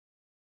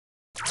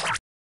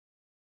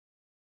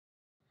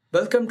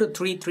Welcome to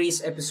 3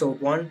 Threes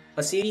Episode 1,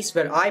 a series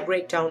where I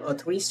break down a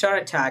 3-star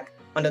attack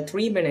under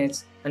 3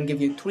 minutes and give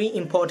you 3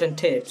 important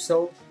tips.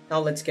 So now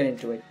let's get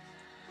into it.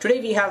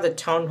 Today we have the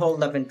Town Hall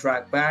 11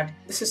 DragBat.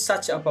 This is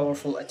such a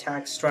powerful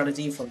attack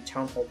strategy from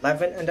Town Hall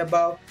 11 and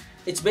above.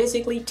 It's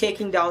basically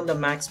taking down the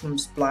maximum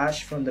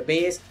splash from the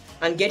base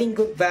and getting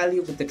good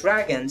value with the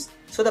dragons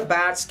so the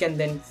bats can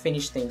then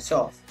finish things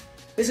off.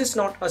 This is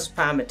not a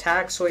spam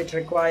attack, so it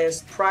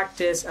requires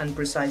practice and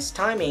precise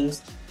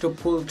timings to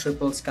pull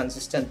triples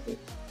consistently.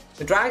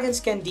 The dragons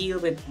can deal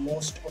with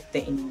most of the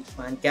enemy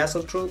clan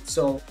castle troops,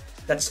 so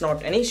that's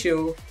not an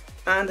issue.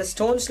 And the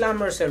stone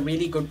slammer is a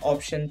really good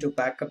option to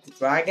back up the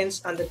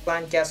dragons and the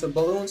clan castle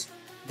balloons.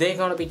 They're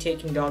gonna be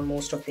taking down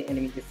most of the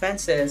enemy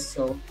defenses,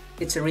 so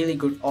it's a really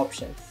good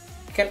option.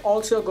 You can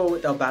also go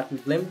with a battle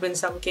blimp in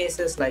some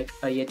cases, like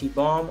a Yeti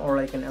bomb or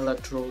like an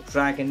electro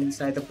dragon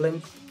inside the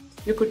blimp.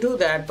 You could do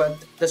that, but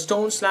the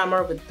stone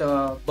slammer with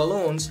the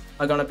balloons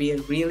are gonna be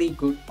a really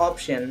good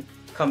option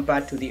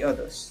compared to the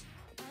others.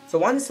 So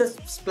once the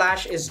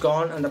splash is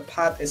gone and the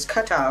path is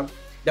cut out,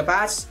 the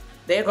bats,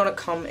 they're gonna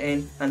come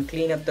in and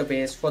clean up the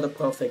base for the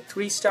perfect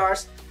 3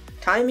 stars.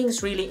 Timing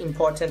is really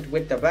important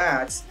with the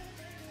bats,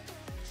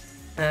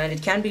 and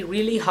it can be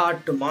really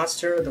hard to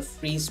master the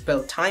freeze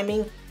spell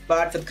timing,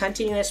 but with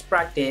continuous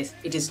practice,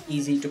 it is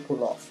easy to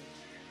pull off.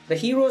 The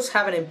heroes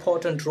have an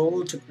important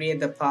role to create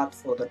the path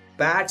for the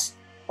bats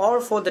or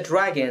for the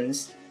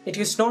dragons. It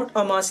is not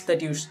a must that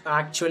you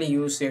actually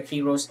use your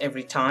heroes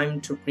every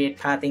time to create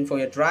pathing for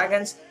your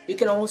dragons. You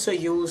can also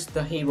use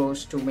the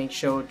heroes to make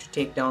sure to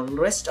take down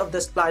the rest of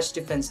the splash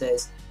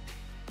defenses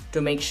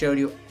to make sure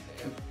you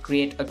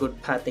create a good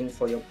pathing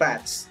for your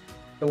bats.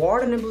 The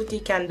warden ability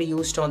can be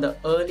used on the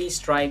early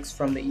strikes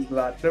from the eagle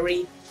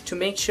artillery to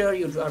make sure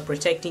you are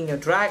protecting your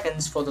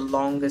dragons for the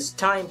longest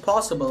time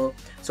possible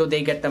so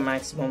they get the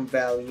maximum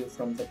value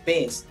from the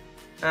base.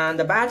 And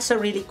the bats are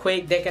really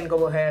quick, they can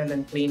go ahead and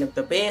then clean up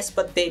the base,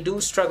 but they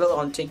do struggle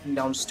on taking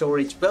down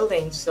storage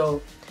buildings,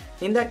 so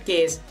in that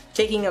case,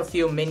 taking a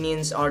few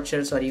minions,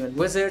 archers or even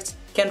wizards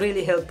can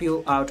really help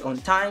you out on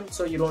time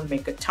so you don't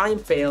make a time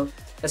fail,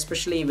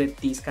 especially with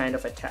these kind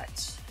of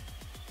attacks.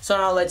 So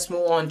now let's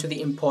move on to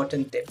the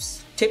important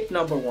tips. Tip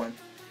number 1.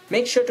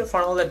 Make sure to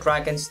funnel the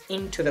dragons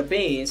into the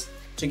base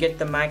to get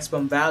the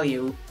maximum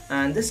value,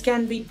 and this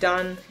can be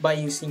done by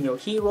using your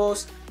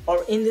heroes,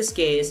 or in this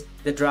case,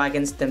 the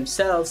dragons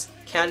themselves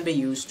can be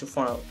used to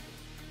funnel.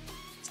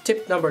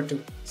 Tip number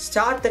 2.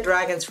 Start the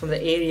dragons from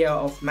the area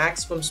of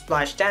maximum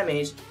splash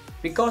damage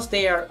because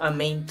they are a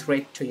main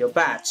threat to your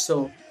bats.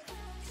 So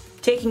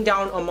taking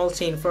down a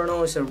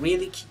multi-inferno is a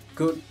really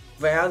good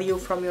value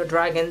from your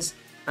dragons,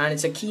 and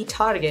it's a key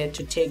target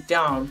to take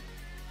down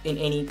in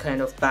any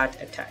kind of bat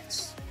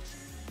attacks.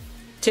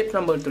 Tip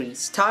number 3.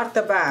 Start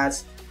the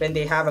bats when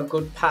they have a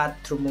good path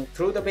to move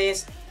through the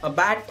base. A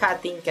bad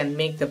pathing can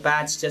make the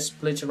bats just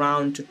split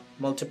around to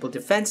multiple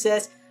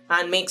defenses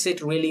and makes it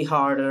really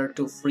harder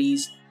to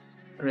freeze,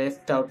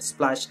 rift out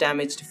splash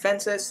damage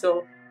defenses.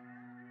 So